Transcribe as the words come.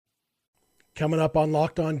Coming up on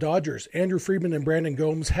Locked On Dodgers, Andrew Friedman and Brandon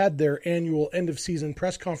Gomes had their annual end-of-season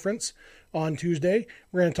press conference on Tuesday.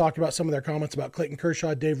 We're going to talk about some of their comments about Clayton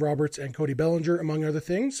Kershaw, Dave Roberts, and Cody Bellinger, among other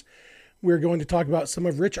things. We're going to talk about some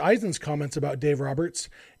of Rich Eisen's comments about Dave Roberts.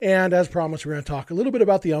 And as promised, we're going to talk a little bit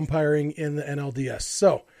about the umpiring in the NLDS.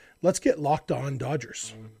 So let's get Locked On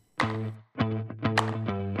Dodgers.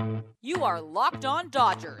 You are Locked On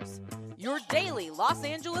Dodgers, your daily Los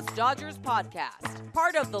Angeles Dodgers podcast.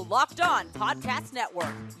 Part of the Locked On Podcast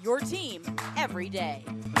Network, your team every day.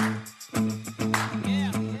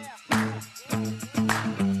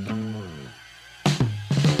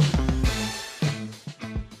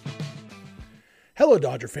 Hello,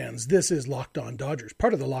 Dodger fans. This is Locked On Dodgers,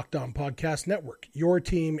 part of the Locked On Podcast Network, your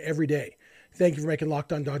team every day. Thank you for making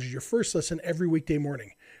Locked On Dodgers your first listen every weekday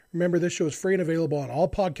morning. Remember, this show is free and available on all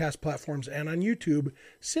podcast platforms and on YouTube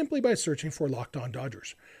simply by searching for Locked On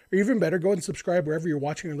Dodgers. Or even better, go ahead and subscribe wherever you're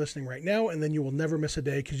watching or listening right now, and then you will never miss a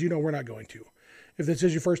day because you know we're not going to. If this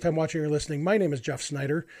is your first time watching or listening, my name is Jeff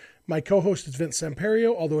Snyder. My co-host is Vince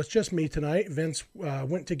Samperio, although it's just me tonight. Vince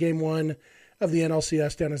went to Game 1 of the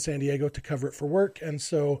NLCS down in San Diego to cover it for work, and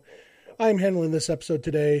so I'm handling this episode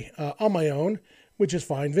today on my own, which is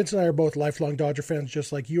fine. Vince and I are both lifelong Dodger fans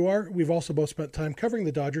just like you are. We've also both spent time covering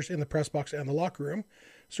the Dodgers in the press box and the locker room,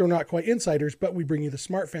 so we're not quite insiders, but we bring you the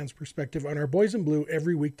smart fans perspective on our boys in blue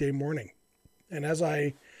every weekday morning. And as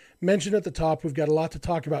I mentioned at the top, we've got a lot to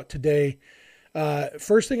talk about today.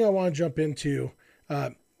 First thing I want to jump into,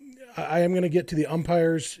 I am going to get to the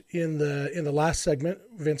umpires in the last segment.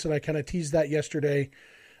 Vince and I kind of teased that yesterday.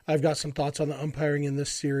 I've got some thoughts on the umpiring in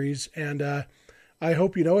this series, and I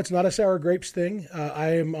hope you know it's not a sour grapes thing.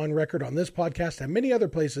 I am on record on this podcast and many other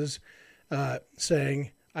places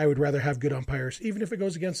saying I would rather have good umpires, even if it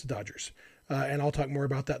goes against the Dodgers. And I'll talk more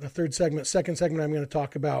about that in the third segment. Second segment, I'm going to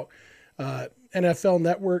talk about NFL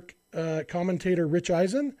Network commentator Rich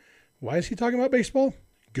Eisen. Why is he talking about baseball?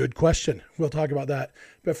 Good question. We'll talk about that.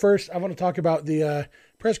 But first, I want to talk about the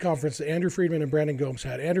press conference that Andrew Friedman and Brandon Gomes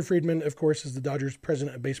had. Andrew Friedman, of course, is the Dodgers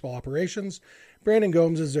president of baseball operations. Brandon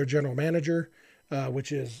Gomes is their general manager,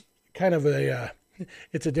 which is kind of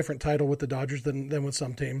it's a different title with the Dodgers than with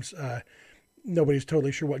some teams. Nobody's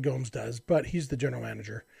totally sure what Gomes does, but he's the general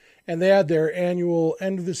manager. And they had their annual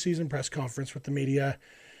end of the season press conference with the media.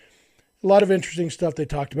 A lot of interesting stuff they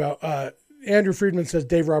talked about. Andrew Friedman says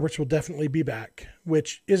Dave Roberts will definitely be back,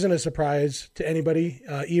 which isn't a surprise to anybody.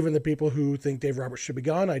 Even the people who think Dave Roberts should be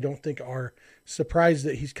gone, I don't think are surprised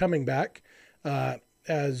that he's coming back.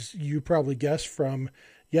 As you probably guessed from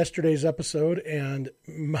yesterday's episode and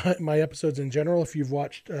my episodes in general, if you've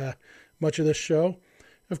watched much of this show,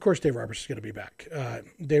 of course Dave Roberts is going to be back.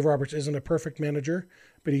 Dave Roberts isn't a perfect manager,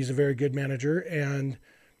 but he's a very good manager, and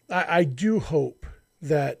I do hope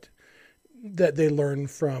that they learn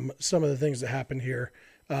from some of the things that happened here.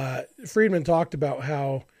 Friedman talked about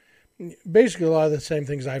how basically a lot of the same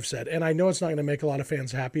things I've said, and I know it's not going to make a lot of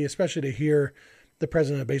fans happy, especially to hear the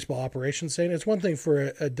president of baseball operations saying it. It's one thing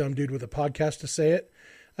for a dumb dude with a podcast to say it,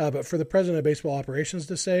 but for the president of baseball operations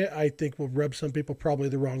to say it, I think will rub some people probably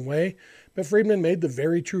the wrong way. But Friedman made the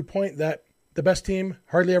very true point that the best team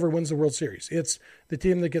hardly ever wins the World Series. It's the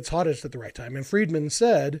team that gets hottest at the right time. And Friedman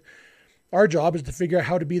said, our job is to figure out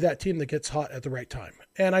how to be that team that gets hot at the right time.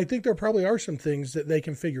 And I think there probably are some things that they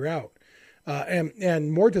can figure out.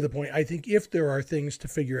 And more to the point, I think if there are things to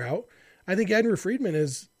figure out, I think Andrew Friedman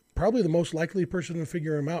is probably the most likely person to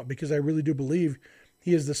figure them out, because I really do believe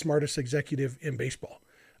he is the smartest executive in baseball.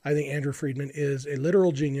 I think Andrew Friedman is a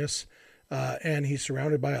literal genius, and he's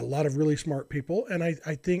surrounded by a lot of really smart people. And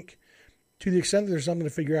I think to the extent that there's something to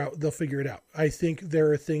figure out, they'll figure it out. I think there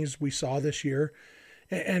are things we saw this year.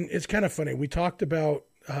 And it's kind of funny. We talked about,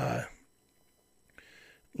 I've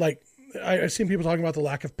seen people talking about the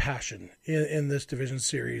lack of passion in this division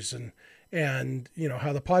series and you know,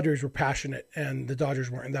 how the Padres were passionate and the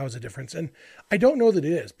Dodgers weren't, and that was a difference. And I don't know that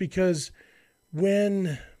it is, because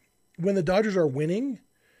when the Dodgers are winning,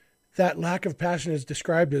 that lack of passion is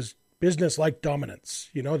described as business-like dominance.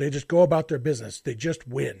 You know, they just go about their business. They just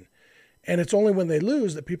win. And it's only when they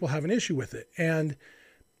lose that people have an issue with it. And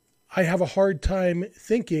I have a hard time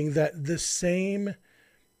thinking that the same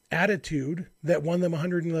attitude that won them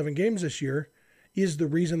 111 games this year is the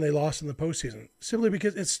reason they lost in the postseason, simply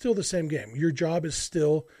because it's still the same game. Your job is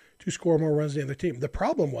still to score more runs than the other team. The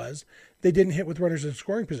problem was they didn't hit with runners in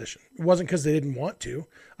scoring position. It wasn't because they didn't want to.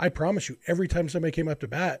 I promise you, every time somebody came up to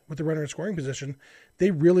bat with the runner in scoring position,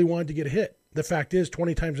 they really wanted to get a hit. The fact is,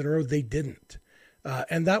 20 times in a row, they didn't.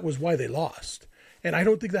 And that was why they lost. And I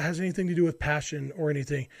don't think that has anything to do with passion or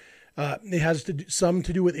anything. It has some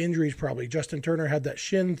to do with injuries, probably. Justin Turner had that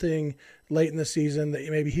shin thing late in the season that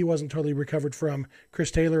maybe he wasn't totally recovered from. Chris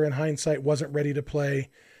Taylor, in hindsight, wasn't ready to play.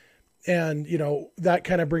 And, that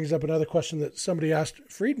kind of brings up another question that somebody asked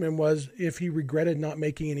Friedman, was if he regretted not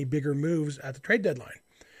making any bigger moves at the trade deadline.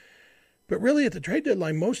 But really, at the trade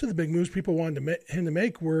deadline, most of the big moves people wanted him to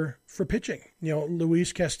make were for pitching.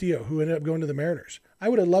 Luis Castillo, who ended up going to the Mariners. I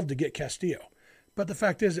would have loved to get Castillo. But the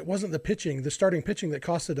fact is, it wasn't the starting pitching that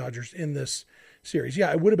cost the Dodgers in this series.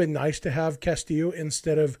 Yeah, it would have been nice to have Castillo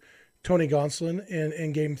instead of Tony Gonsolin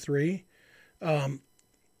in Game 3.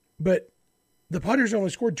 But the Padres only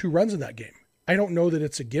scored 2 runs in that game. I don't know that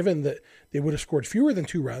it's a given that they would have scored fewer than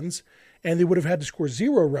 2 runs, and they would have had to score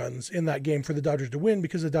 0 runs in that game for the Dodgers to win,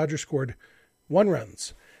 because the Dodgers scored 1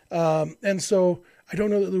 runs. And so I don't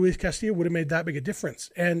know that Luis Castillo would have made that big a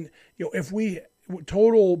difference. And, if we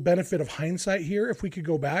total benefit of hindsight here, if we could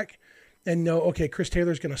go back and know, okay, Chris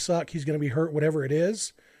Taylor's going to suck, he's going to be hurt, whatever it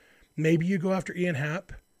is, maybe you go after Ian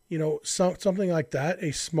Happ, something like that,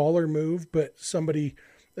 a smaller move, but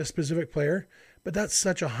a specific player. But that's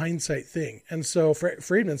such a hindsight thing. And so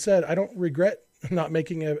Friedman said, I don't regret not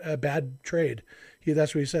making a bad trade.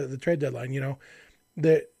 That's what he said at the trade deadline,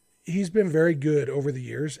 that he's been very good over the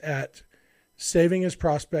years at saving his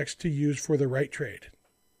prospects to use for the right trade.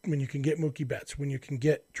 When you can get Mookie Betts, when you can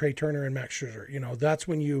get Trey Turner and Max Scherzer, that's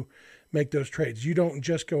when you make those trades. You don't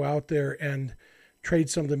just go out there and trade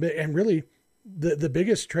something big. And really, the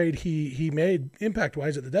biggest trade he made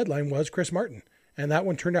impact-wise at the deadline was Chris Martin. And that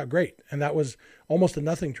one turned out great. And that was almost a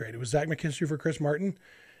nothing trade. It was Zach McKinstry for Chris Martin.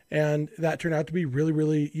 And that turned out to be really,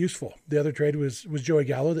 really useful. The other trade was Joey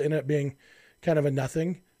Gallo that ended up being kind of a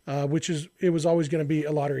nothing, it was always going to be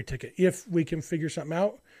a lottery ticket. If we can figure something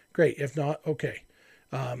out, great. If not, okay.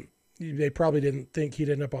 They probably didn't think he'd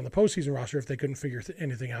end up on the postseason roster if they couldn't figure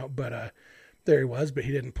anything out. But there he was, but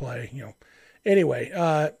he didn't play.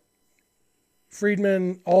 Anyway,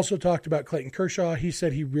 Friedman also talked about Clayton Kershaw. He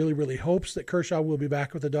said he really, really hopes that Kershaw will be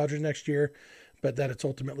back with the Dodgers next year, but that it's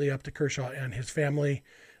ultimately up to Kershaw and his family.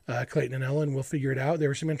 Clayton and Ellen will figure it out. There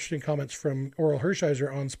were some interesting comments from Oral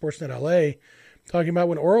Hershiser on Sportsnet LA talking about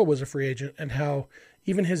when Oral was a free agent and how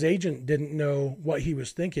even his agent didn't know what he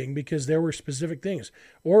was thinking because there were specific things.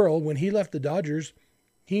 Oral, when he left the Dodgers,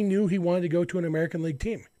 he knew he wanted to go to an American League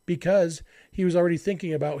team because he was already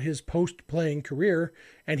thinking about his post-playing career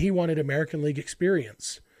and he wanted American League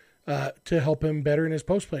experience to help him better in his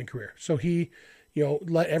post-playing career. So he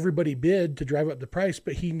let everybody bid to drive up the price,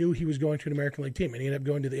 but he knew he was going to an American League team, and he ended up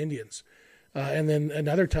going to the Indians. And then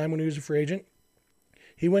another time when he was a free agent,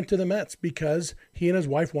 he went to the Mets because he and his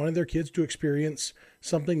wife wanted their kids to experience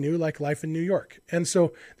something new like life in New York. And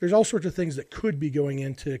so there's all sorts of things that could be going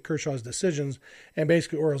into Kershaw's decisions. And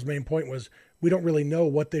basically Oral's main point was, we don't really know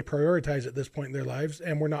what they prioritize at this point in their lives,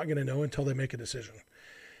 and we're not going to know until they make a decision.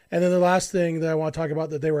 And then the last thing that I want to talk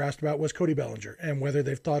about that they were asked about was Cody Bellinger and whether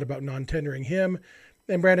they've thought about non-tendering him.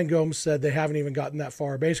 And Brandon Gomes said they haven't even gotten that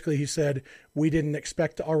far. Basically, he said, we didn't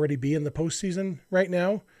expect to already be in the postseason right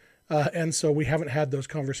now. And so we haven't had those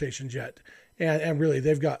conversations yet. And really,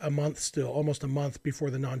 they've got a month still, almost a month before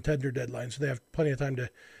the non-tender deadline. So they have plenty of time to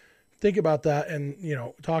think about that and,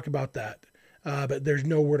 talk about that. But there's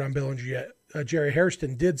no word on Bellinger yet. Jerry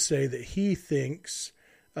Hairston did say that he thinks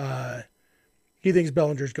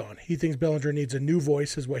Bellinger's gone. He thinks Bellinger needs a new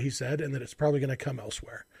voice, is what he said, and that it's probably going to come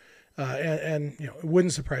elsewhere. And it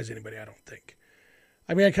wouldn't surprise anybody, I don't think.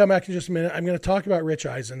 I'm going to come back in just a minute. I'm going to talk about Rich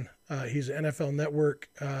Eisen. He's an NFL Network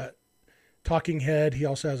talking head. He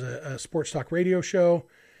also has a sports talk radio show,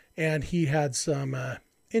 and he had some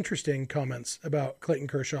interesting comments about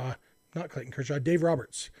Dave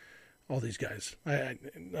Roberts, all these guys.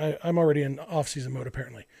 I'm already in off-season mode,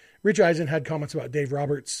 apparently. Rich Eisen had comments about Dave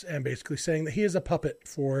Roberts and basically saying that he is a puppet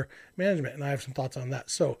for management, and I have some thoughts on that.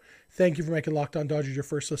 So thank you for making Locked On Dodgers your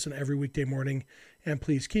first listen every weekday morning, and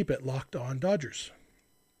please keep it Locked On Dodgers.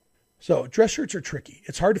 So dress shirts are tricky.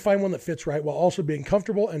 It's hard to find one that fits right while also being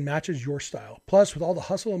comfortable and matches your style. Plus, with all the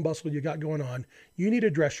hustle and bustle you got going on, you need a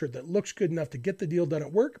dress shirt that looks good enough to get the deal done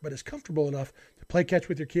at work, but is comfortable enough to play catch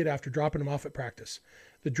with your kid after dropping him off at practice.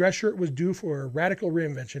 The dress shirt was due for a radical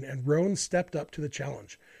reinvention, and Rhone stepped up to the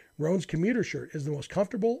challenge. Rhone's commuter shirt is the most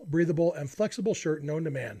comfortable, breathable, and flexible shirt known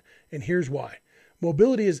to man, and here's why.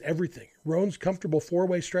 Mobility is everything. Rhone's comfortable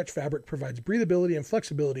four-way stretch fabric provides breathability and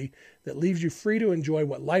flexibility that leaves you free to enjoy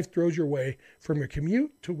what life throws your way, from your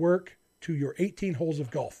commute to work to your 18 holes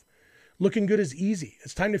of golf. Looking good is easy.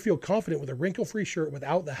 It's time to feel confident with a wrinkle-free shirt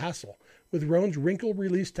without the hassle. With Rhone's wrinkle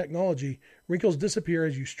release technology, wrinkles disappear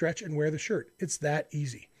as you stretch and wear the shirt. It's that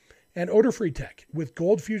easy. And odor-free tech. With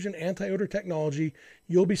Gold Fusion anti-odor technology,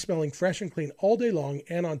 you'll be smelling fresh and clean all day long.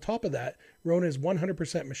 And on top of that, Rhone is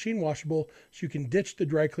 100% machine washable, so you can ditch the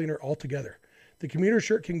dry cleaner altogether. The commuter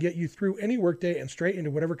shirt can get you through any workday and straight into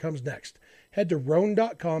whatever comes next. Head to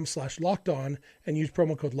Rhone.com/lockedon and use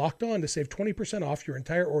promo code LOCKEDON to save 20% off your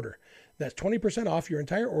entire order. That's 20% off your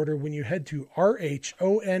entire order when you head to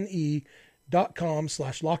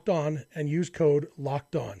RHONE.com/lockedon and use code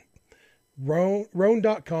LOCKEDON.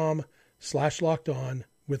 Rhone.com/lockedon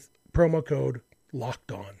with promo code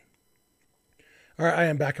LOCKEDON. All right, I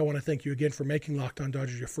am back. I want to thank you again for making Locked On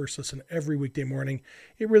Dodgers your first listen every weekday morning.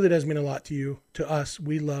 It really does mean a lot to you, to us.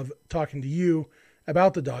 We love talking to you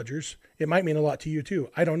about the Dodgers. It might mean a lot to you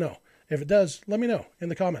too. I don't know. If it does, let me know in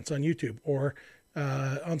the comments on YouTube or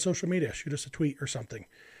on social media. Shoot us a tweet or something.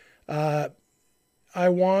 I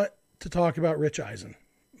want to talk about Rich Eisen.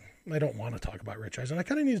 I don't want to talk about Rich Eisen. I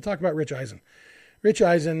kind of need to talk about Rich Eisen. Rich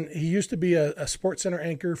Eisen, he used to be a SportsCenter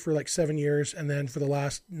anchor for like 7 years. And then for the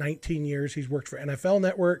last 19 years, he's worked for NFL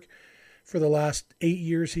Network. For the last 8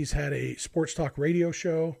 years, he's had a sports talk radio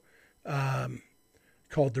show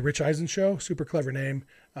called The Rich Eisen Show. Super clever name.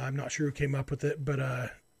 I'm not sure who came up with it, but,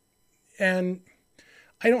 and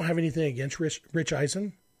I don't have anything against Rich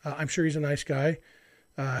Eisen. I'm sure he's a nice guy.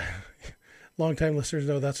 Longtime listeners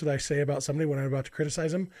know that's what I say about somebody when I'm about to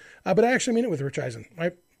criticize him. But I actually mean it with Rich Eisen.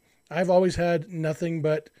 I've always had nothing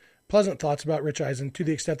but pleasant thoughts about Rich Eisen, to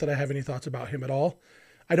the extent that I have any thoughts about him at all.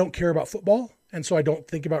 I don't care about football, and so I don't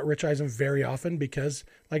think about Rich Eisen very often because,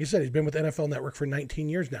 like I said, he's been with NFL Network for 19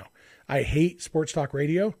 years now. I hate sports talk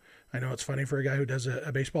radio. I know it's funny for a guy who does a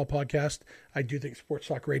baseball podcast. I do think sports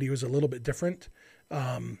talk radio is a little bit different.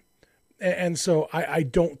 And so I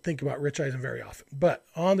don't think about Rich Eisen very often. But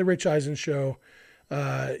on the Rich Eisen show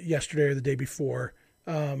yesterday or the day before,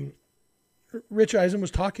 Rich Eisen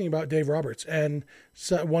was talking about Dave Roberts, and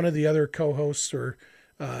one of the other co-hosts or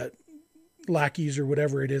lackeys or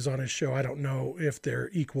whatever it is on his show, I don't know if they're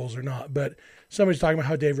equals or not, but somebody's talking about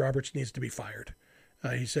how Dave Roberts needs to be fired.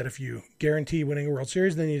 He said, if you guarantee winning a World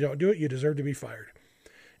Series, then you don't do it, you deserve to be fired.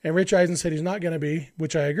 And Rich Eisen said he's not going to be,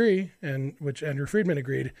 which I agree, and which Andrew Friedman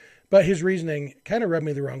agreed, but his reasoning kind of rubbed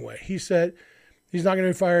me the wrong way. He said he's not going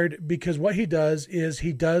to be fired because what he does is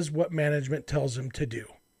he does what management tells him to do.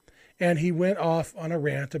 And he went off on a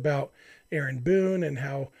rant about Aaron Boone and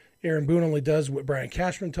how Aaron Boone only does what Brian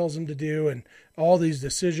Cashman tells him to do, and all these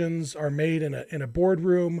decisions are made in a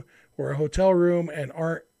boardroom or a hotel room, and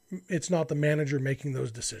it's not the manager making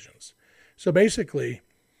those decisions. So basically,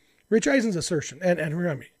 Rich Eisen's assertion, and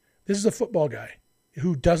remember me, this is a football guy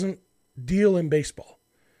who doesn't deal in baseball.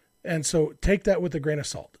 And so take that with a grain of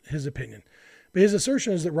salt, his opinion. But his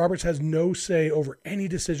assertion is that Roberts has no say over any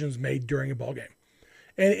decisions made during a ball game.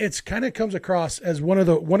 And it's kind of comes across as one of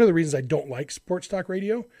the reasons I don't like sports talk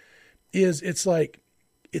radio is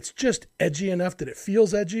it's just edgy enough that it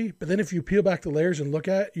feels edgy. But then if you peel back the layers and look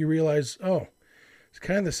at it, you realize, oh, it's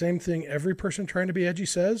kind of the same thing every person trying to be edgy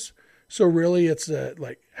says. So really it's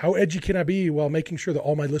like, how edgy can I be while making sure that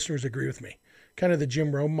all my listeners agree with me? Kind of the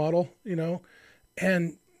Jim Rome model, you know?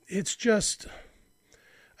 And it's just,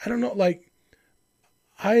 I don't know, like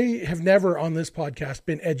I have never on this podcast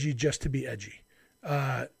been edgy just to be edgy.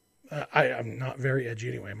 I'm not very edgy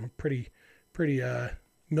anyway. I'm a pretty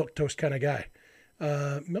milquetoast kind of guy.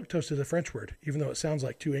 Milquetoast is a French word, even though it sounds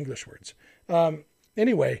like two English words.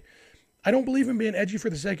 Anyway, I don't believe in being edgy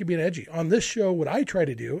for the sake of being edgy. On this show, what I try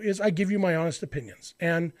to do is I give you my honest opinions.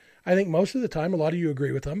 And I think most of the time, a lot of you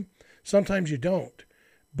agree with them. Sometimes you don't.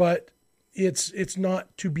 But it's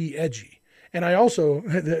not to be edgy. And I also,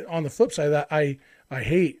 on the flip side of that, I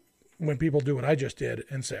hate when people do what I just did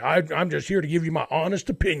and say, I'm just here to give you my honest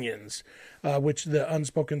opinions, which the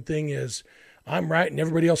unspoken thing is, I'm right and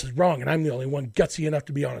everybody else is wrong, and I'm the only one gutsy enough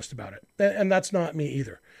to be honest about it. And that's not me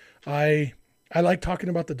either. I like talking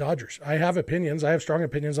about the Dodgers. I have opinions. I have strong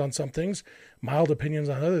opinions on some things, mild opinions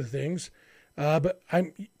on other things. But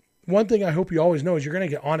one thing I hope you always know is you're going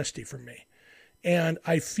to get honesty from me. And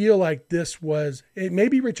I feel like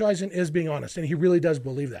maybe Rich Eisen is being honest, and he really does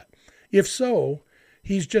believe that. If so,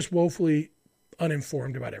 he's just woefully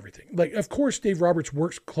uninformed about everything. Like, of course, Dave Roberts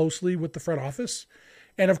works closely with the front office.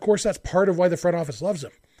 And of course, that's part of why the front office loves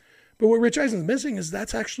him. But what Rich Eisen's missing is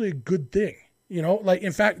that's actually a good thing. You know, like,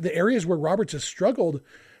 in fact, the areas where Roberts has struggled,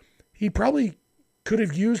 he probably could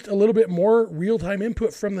have used a little bit more real-time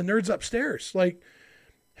input from the nerds upstairs. Like,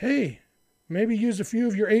 hey, maybe use a few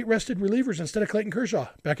of your 8 rested relievers instead of Clayton Kershaw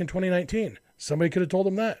back in 2019. Somebody could have told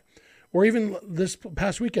him that. Or even this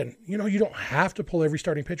past weekend, you know, you don't have to pull every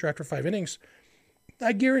starting pitcher after 5 innings.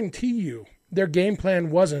 I guarantee you their game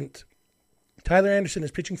plan wasn't Tyler Anderson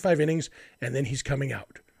is pitching 5 innings and then he's coming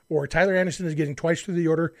out. or Tyler Anderson is getting twice through the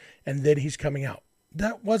order and then he's coming out.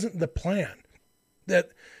 That wasn't the plan.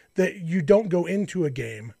 That you don't go into a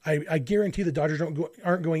game. I guarantee the Dodgers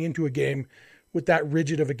aren't going into a game with that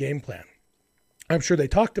rigid of a game plan. I'm sure they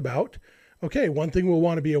talked about, okay, one thing we'll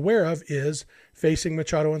want to be aware of is facing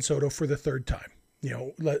Machado and Soto for the third time.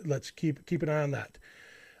 Let's keep an eye on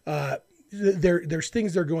that. There's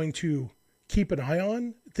things they're going to keep an eye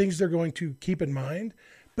on, things they're going to keep in mind,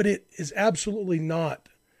 but it is absolutely not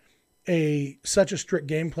such a strict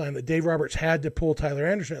game plan that Dave Roberts had to pull Tyler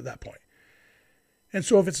Anderson at that point. And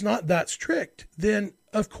so if it's not that strict, then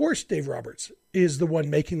of course Dave Roberts is the one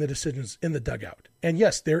making the decisions in the dugout. And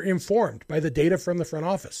yes, they're informed by the data from the front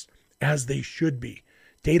office, as they should be.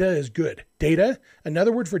 Data is good. Data,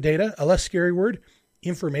 another word for data, a less scary word,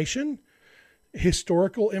 information,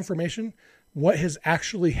 historical information, what has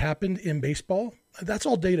actually happened in baseball. That's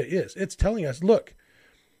all data is. It's telling us, look,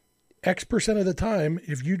 X% of the time,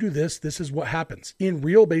 if you do this, this is what happens in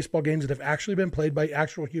real baseball games that have actually been played by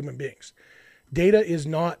actual human beings. Data is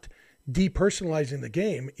not depersonalizing the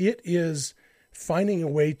game. It is finding a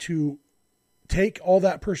way to take all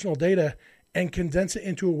that personal data and condense it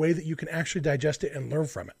into a way that you can actually digest it and learn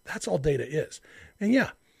from it. That's all data is. And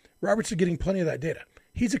yeah, Roberts is getting plenty of that data.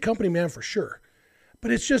 He's a company man for sure,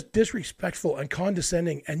 but it's just disrespectful and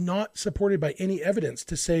condescending and not supported by any evidence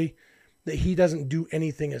to say that he doesn't do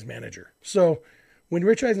anything as manager. So when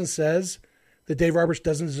Rich Eisen says that Dave Roberts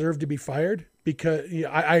doesn't deserve to be fired, because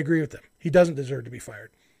I agree with him. He doesn't deserve to be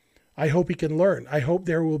fired. I hope he can learn. I hope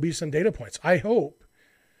there will be some data points. I hope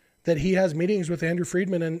that he has meetings with Andrew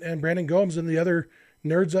Friedman and Brandon Gomes and the other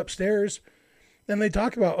nerds upstairs, and they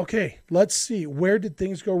talk about, okay, let's see, where did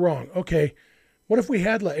things go wrong? Okay, what if we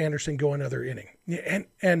had let Anderson go another inning?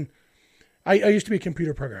 And I used to be a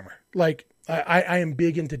computer programmer. Like, I am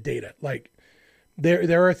big into data. Like,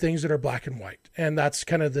 there are things that are black and white, and that's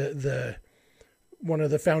kind of the one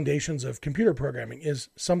of the foundations of computer programming is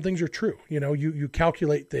some things are true. You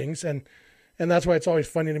calculate things, and that's why it's always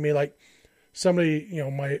funny to me. Like somebody,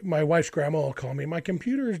 my wife's grandma will call me, my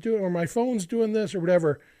computer is doing, or my phone's doing this or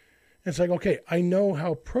whatever. And it's like, okay, I know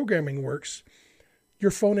how programming works.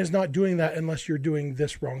 Your phone is not doing that unless you're doing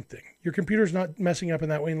this wrong thing. Your computer's not messing up in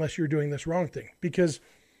that way unless you're doing this wrong thing, because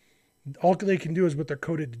all they can do is what they're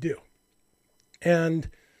coded to do. And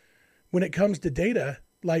when it comes to data,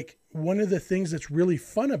 like one of the things that's really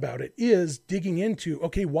fun about it is digging into,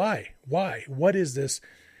 okay, why, what is this?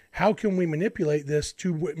 How can we manipulate this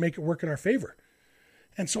to make it work in our favor?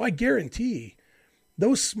 And so I guarantee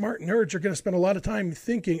those smart nerds are going to spend a lot of time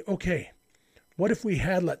thinking, okay, what if we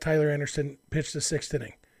had let Tyler Anderson pitch the sixth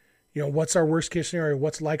inning? What's our worst case scenario?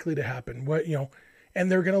 What's likely to happen?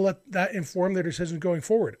 And they're going to let that inform their decisions going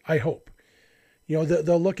forward. I hope.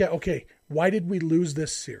 They'll look at, okay, why did we lose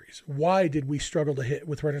this series? Why did we struggle to hit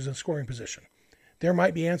with runners in scoring position? There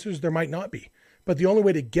might be answers, there might not be. But the only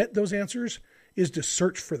way to get those answers is to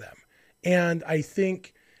search for them. And I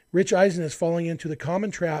think Rich Eisen is falling into the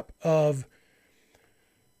common trap of,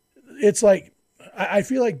 it's like, I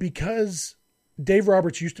feel like because Dave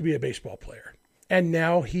Roberts used to be a baseball player, and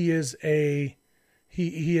now he is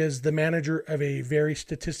he is the manager of a very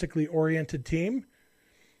statistically oriented team.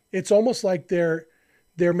 It's almost like they're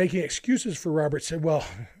making excuses for Roberts. Said, well,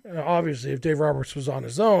 obviously, if Dave Roberts was on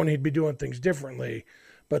his own, he'd be doing things differently.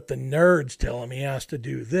 But the nerds tell him he has to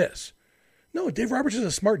do this. No, Dave Roberts is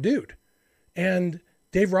a smart dude. And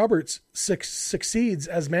Dave Roberts succeeds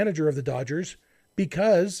as manager of the Dodgers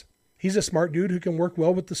because he's a smart dude who can work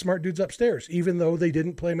well with the smart dudes upstairs, even though they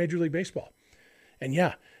didn't play Major League Baseball. And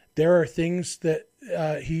yeah, there are things that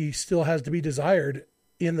he still has to be desired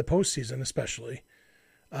in the postseason, especially.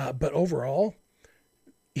 But overall,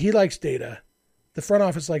 he likes data. The front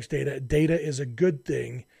office likes data. Data is a good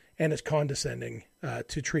thing, and it's condescending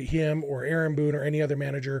to treat him or Aaron Boone or any other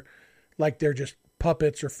manager like they're just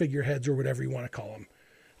puppets or figureheads or whatever you want to call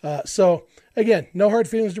them. So, again, no hard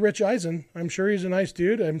feelings to Rich Eisen. I'm sure he's a nice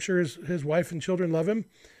dude. I'm sure his wife and children love him.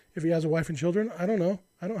 If he has a wife and children, I don't know.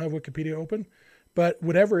 I don't have Wikipedia open. But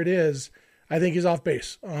whatever it is, I think he's off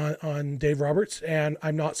base on Dave Roberts, and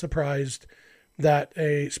I'm not surprised that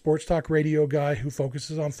a sports talk radio guy who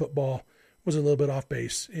focuses on football was a little bit off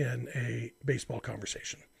base in a baseball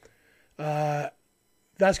conversation.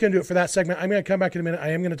 That's going to do it for that segment. I'm going to come back in a minute. I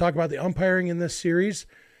am going to talk about the umpiring in this series.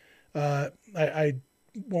 I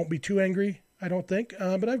won't be too angry, I don't think,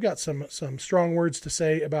 but I've got some strong words to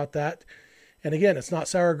say about that. And again, it's not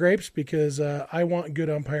sour grapes because I want good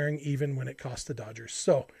umpiring even when it costs the Dodgers.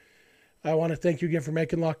 So I want to thank you again for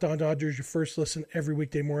making Locked On Dodgers your first listen every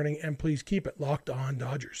weekday morning, and please keep it Locked On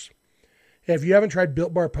Dodgers. If you haven't tried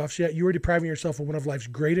Built Bar Puffs yet, you are depriving yourself of one of life's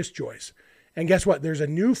greatest joys, And guess what? There's a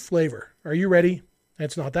new flavor. Are you ready?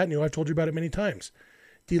 It's not that new. I've told you about it many times.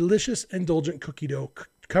 Delicious, indulgent cookie dough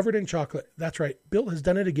covered in chocolate. That's right. Built has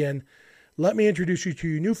done it again. Let me introduce you to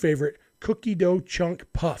your new favorite, cookie dough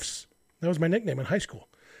chunk puffs. That was my nickname in high school.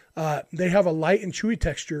 They have a light and chewy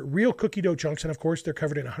texture, real cookie dough chunks, and of course, they're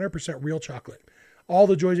covered in 100% real chocolate. All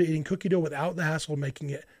the joys of eating cookie dough without the hassle of making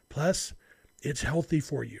it. Plus, it's healthy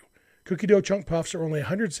for you. Cookie dough chunk puffs are only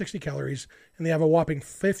 160 calories, and they have a whopping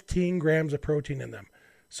 15 grams of protein in them.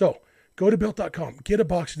 So, go to Built.com. Get a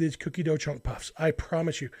box of these cookie dough chunk puffs. I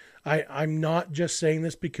promise you. I'm not just saying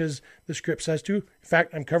this because the script says to. In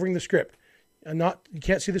fact, I'm covering the script. You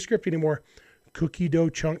can't see the script anymore. Cookie dough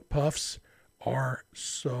chunk puffs are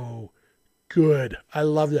so good. I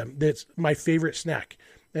love them. It's my favorite snack.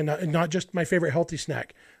 And not just my favorite healthy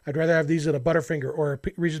snack. I'd rather have these in a Butterfinger or a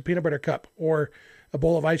Reese's Peanut Butter Cup or a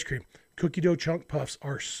bowl of ice cream. Cookie dough chunk puffs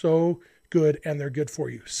are so good, and they're good for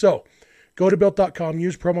you. So go to Built.com,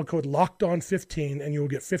 use promo code LOCKEDON15, and you will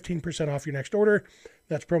get 15% off your next order.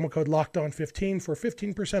 That's promo code LOCKEDON15 for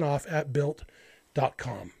 15% off at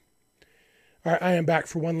Built.com. All right, I am back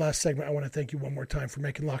for one last segment. I want to thank you one more time for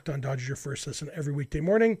making Locked On Dodgers your first listen every weekday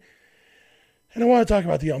morning. And I want to talk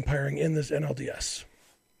about the umpiring in this NLDS.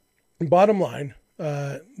 Bottom line,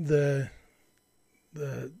 the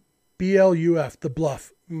BLUF, the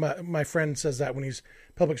bluff, my friend says that when he's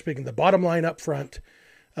public speaking, the bottom line up front,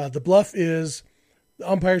 the bluff is the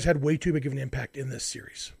umpires had way too big of an impact in this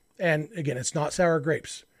series. And again, it's not sour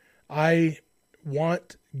grapes. I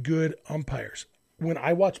want good umpires. When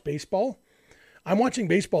I watch baseball, I'm watching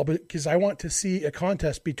baseball because I want to see a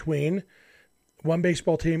contest between one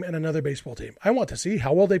baseball team and another baseball team. I want to see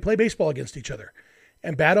how well they play baseball against each other.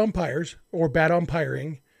 And bad umpires or bad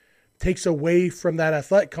umpiring takes away from that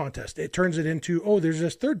athletic contest. It turns it into, there's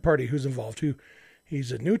this third party who's involved,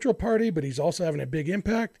 he's a neutral party, but he's also having a big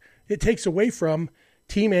impact. It takes away from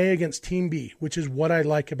Team A against Team B, which is what I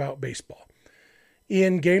like about baseball.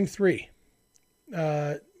 In Game 3,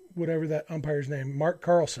 whatever that umpire's name, Mark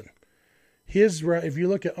Carlson, if you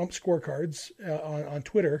look at ump scorecards on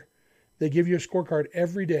Twitter, they give you a scorecard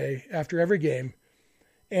every day after every game.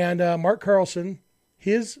 And Mark Carlson,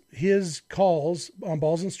 his calls on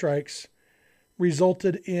balls and strikes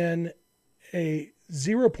resulted in a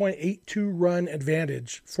 0.82 run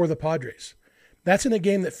advantage for the Padres. That's in a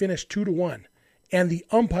game that finished 2-1. And the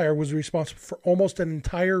umpire was responsible for almost an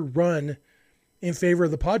entire run in favor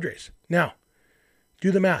of the Padres. Now, do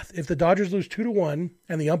the math. If the Dodgers lose 2-1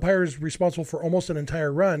 and the umpire is responsible for almost an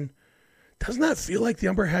entire run, doesn't that feel like the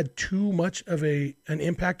umpire had too much of an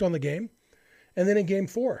impact on the game? And then in Game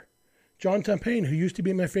 4, John Tumpane, who used to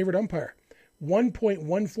be my favorite umpire,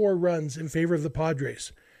 1.14 runs in favor of the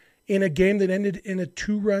Padres in a game that ended in a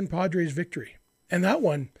 2-run Padres victory. And that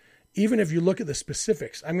one, even if you look at the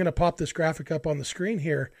specifics, I'm going to pop this graphic up on the screen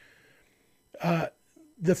here.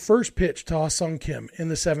 The first pitch to Ha-Sung Kim in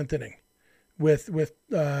the 7th inning with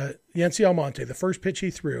Yency Almonte, the first pitch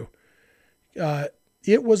he threw,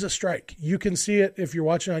 it was a strike. You can see it if you're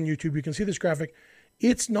watching on YouTube. You can see this graphic.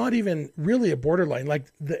 It's not even really a borderline.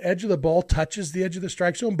 Like the edge of the ball touches the edge of the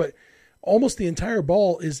strike zone, but almost the entire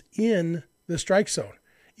ball is in the strike zone.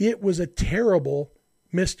 It was a terrible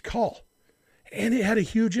missed call. And it had a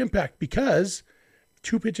huge impact because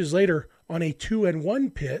 2 pitches later on a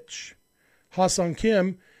 2-1 pitch, Ha-Sung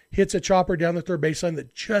Kim hits a chopper down the third baseline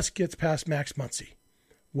that just gets past Max Muncy.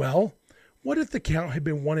 Well, what if the count had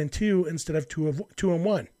been 1-2 instead of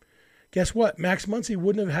 2-1? Guess what? Max Muncy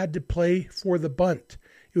wouldn't have had to play for the bunt.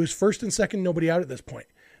 It was first and second, nobody out at this point.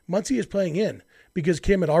 Muncy is playing in because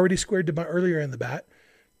Kim had already squared the bunt early in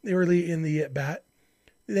the at bat.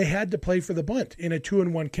 They had to play for the bunt in a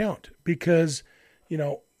 2-1 count because, in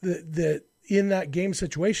that game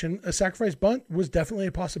situation, a sacrifice bunt was definitely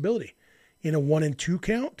a possibility. In a 1-2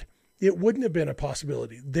 count, it wouldn't have been a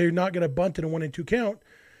possibility. They're not going to bunt in a 1-2 count.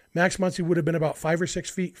 Max Muncy would have been about 5 or 6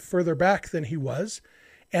 feet further back than he was.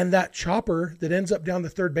 And that chopper that ends up down the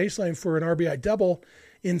third baseline for an RBI double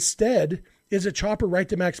instead is a chopper right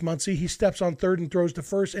to Max Muncy. He steps on third and throws to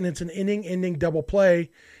first, and it's an inning-ending double play.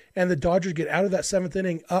 And the Dodgers get out of that 7th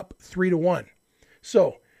inning up 3-1.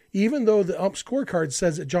 So even though the ump scorecard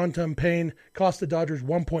says that John Tumpane cost the Dodgers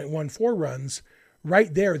 1.14 runs,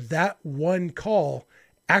 right there, that one call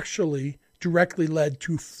actually directly led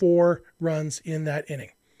to 4 runs in that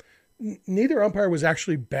inning. Neither umpire was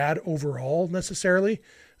actually bad overall necessarily.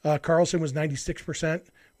 Carlson was 96%,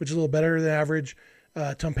 which is a little better than average.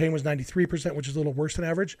 Tumpane was 93%, which is a little worse than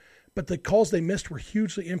average. But the calls they missed were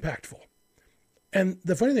hugely impactful. And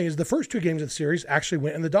the funny thing is the first 2 games of the series actually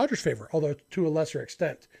went in the Dodgers' favor, although to a lesser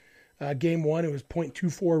extent. Game 1, it was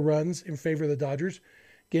 0.24 runs in favor of the Dodgers.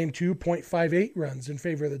 Game 2, 0.58 runs in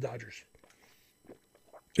favor of the Dodgers.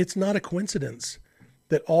 It's not a coincidence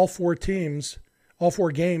that all four games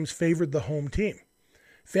favored the home team.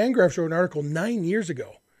 Fangraphs wrote an article 9 years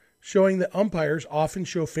ago showing that umpires often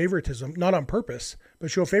show favoritism, not on purpose,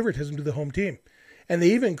 but show favoritism to the home team. And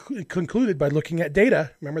they even concluded by looking at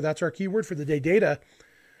data, remember that's our keyword for the day, data,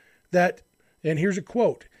 that, and here's a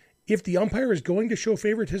quote, if the umpire is going to show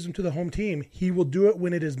favoritism to the home team, he will do it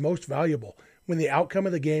when it is most valuable, when the outcome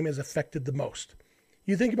of the game is affected the most.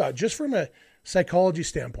 You think about it, just from a psychology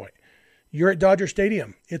standpoint. You're at Dodger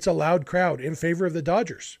Stadium. It's a loud crowd in favor of the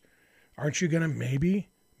Dodgers. Aren't you going to maybe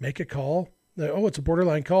make a call? It's a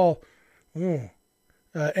borderline call. And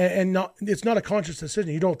it's not a conscious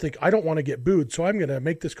decision. You don't think, I don't want to get booed, so I'm going to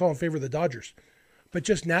make this call in favor of the Dodgers. But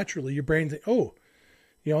just naturally, your brain thinks,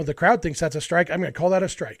 the crowd thinks that's a strike. I'm going to call that a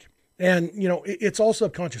strike. And, it's all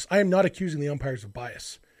subconscious. I am not accusing the umpires of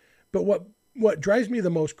bias. But what drives me the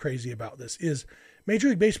most crazy about this is Major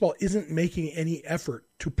League Baseball isn't making any effort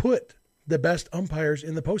to put the best umpires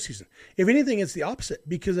in the postseason. If anything, it's the opposite,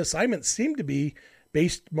 because assignments seem to be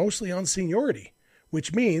based mostly on seniority,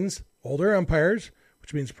 which means older umpires,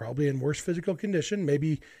 which means probably in worse physical condition,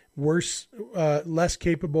 maybe worse, less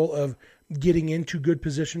capable of getting into good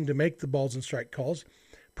position to make the balls and strike calls,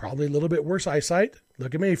 probably a little bit worse eyesight.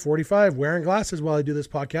 Look at me, 45, wearing glasses while I do this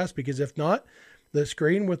podcast, because if not, the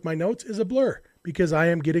screen with my notes is a blur because I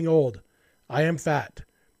am getting old. I am fat.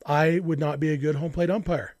 I would not be a good home plate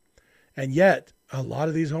umpire. And yet, a lot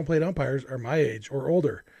of these home plate umpires are my age or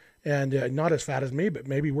older and not as fat as me, but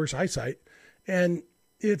maybe worse eyesight. And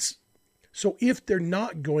so if they're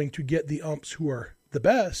not going to get the umps who are the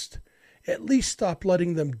best, at least stop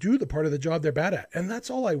letting them do the part of the job they're bad at. And that's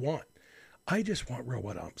all I want. I just want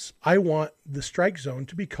robot umps. I want the strike zone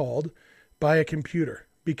to be called by a computer,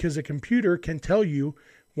 because a computer can tell you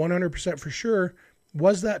 100% for sure,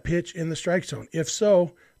 was that pitch in the strike zone? If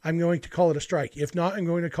so, I'm going to call it a strike. If not, I'm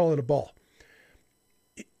going to call it a ball.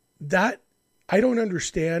 That, I don't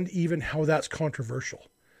understand even how that's controversial.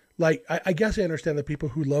 Like, I guess I understand the people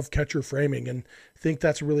who love catcher framing and think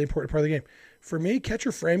that's a really important part of the game. For me,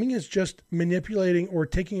 catcher framing is just manipulating or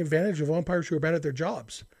taking advantage of umpires who are bad at their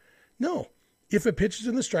jobs. No, if a pitch is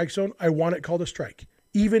in the strike zone, I want it called a strike,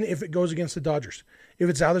 even if it goes against the Dodgers. If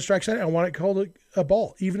it's out of the strike zone, I want it called a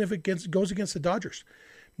ball, even if it goes against the Dodgers.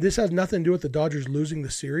 This has nothing to do with the Dodgers losing the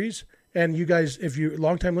series. And you guys, if you're a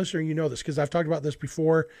longtime listener, you know this, because I've talked about this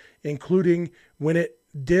before, including when it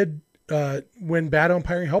did, when bad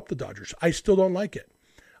umpiring helped the Dodgers. I still don't like it.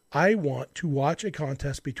 I want to watch a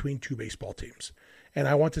contest between two baseball teams, and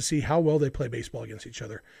I want to see how well they play baseball against each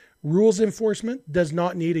other. Rules enforcement does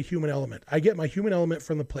not need a human element. I get my human element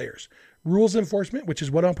from the players. Rules enforcement, which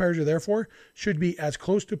is what umpires are there for, should be as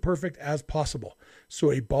close to perfect as possible.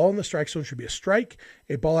 So a ball in the strike zone should be a strike.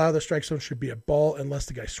 A ball out of the strike zone should be a ball unless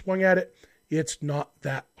the guy swung at it. It's not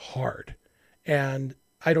that hard. And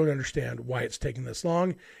I don't understand why it's taking this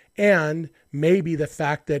long. And maybe the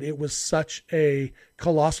fact that it was such a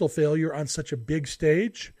colossal failure on such a big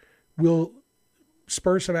stage will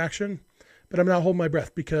spur some action. But I'm not holding my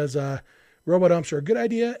breath, because robot umps are a good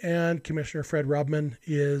idea, and Commissioner Fred Robman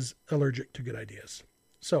is allergic to good ideas.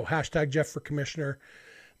 So hashtag Jeff for Commissioner.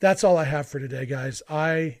 That's all I have for today, guys.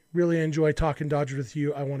 I really enjoy talking Dodgers with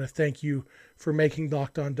you. I want to thank you for making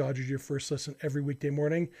Locked On Dodgers your first listen every weekday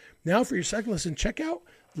morning. Now for your second listen, check out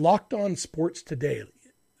Locked On Sports Today.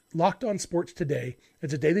 Locked On Sports Today.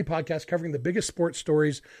 It's a daily podcast covering the biggest sports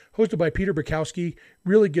stories, hosted by Peter Bukowski.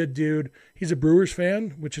 Really good dude. He's a Brewers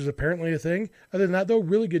fan, which is apparently a thing. Other than that, though,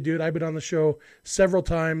 really good dude. I've been on the show several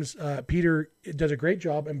times. Peter does a great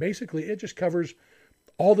job, and basically it just covers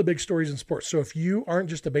all the big stories in sports. So if you aren't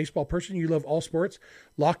just a baseball person, you love all sports,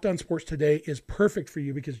 Locked On Sports Today is perfect for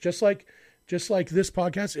you, because just like this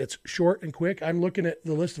podcast, it's short and quick. I'm looking at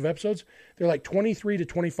the list of episodes. They're like 23 to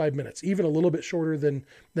 25 minutes, even a little bit shorter than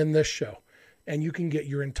this show. And you can get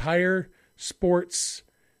your entire sports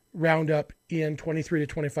roundup in 23 to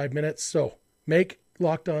 25 minutes. So make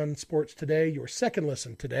Locked On Sports Today your second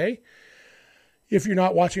listen today. If you're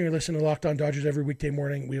not watching or listening to Locked On Dodgers every weekday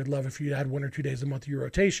morning, we would love if you add 1 or 2 days a month to your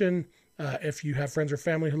rotation. If you have friends or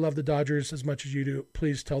family who love the Dodgers as much as you do,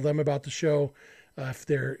 please tell them about the show. If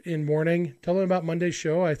they're in mourning, tell them about Monday's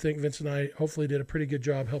show. I think Vince and I hopefully did a pretty good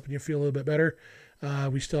job helping you feel a little bit better.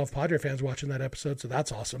 We still have Padre fans watching that episode, so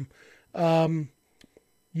that's awesome.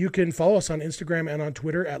 You can follow us on Instagram and on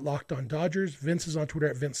Twitter at Locked On Dodgers. Vince is on Twitter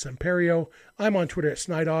at Vince Semperio. I'm on Twitter at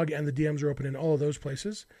Snydog, and the DMs are open in all of those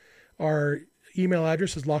places. Our email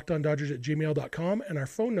address is lockedondodgers@gmail.com, and our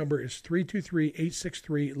phone number is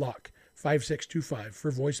 323-863-LOCK, 5625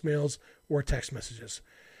 for voicemails or text messages.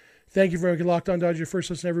 Thank you for making Locked On Dodgers your first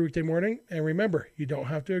listen every weekday morning. And remember, you don't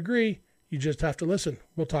have to agree. You just have to listen.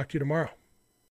 We'll talk to you tomorrow.